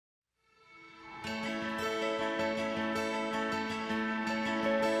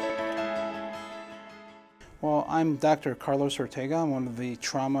I'm Dr. Carlos Ortega. I'm one of the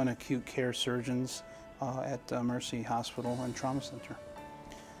trauma and acute care surgeons at Mercy Hospital and Trauma Center.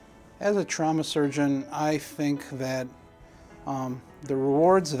 As a trauma surgeon, I think that the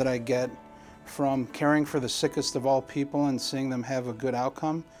rewards that I get from caring for the sickest of all people and seeing them have a good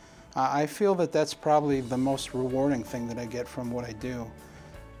outcome, I feel that that's probably the most rewarding thing that I get from what I do.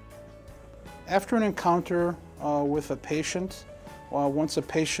 After an encounter with a patient, once a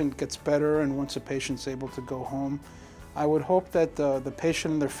patient gets better and once a patient's able to go home, I would hope that the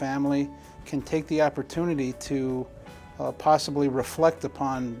patient and their family can take the opportunity to possibly reflect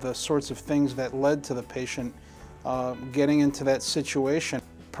upon the sorts of things that led to the patient getting into that situation.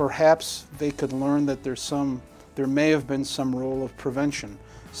 Perhaps they could learn that there may have been some role of prevention,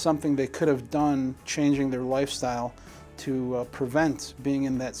 something they could have done changing their lifestyle to prevent being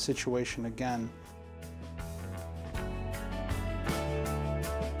in that situation again.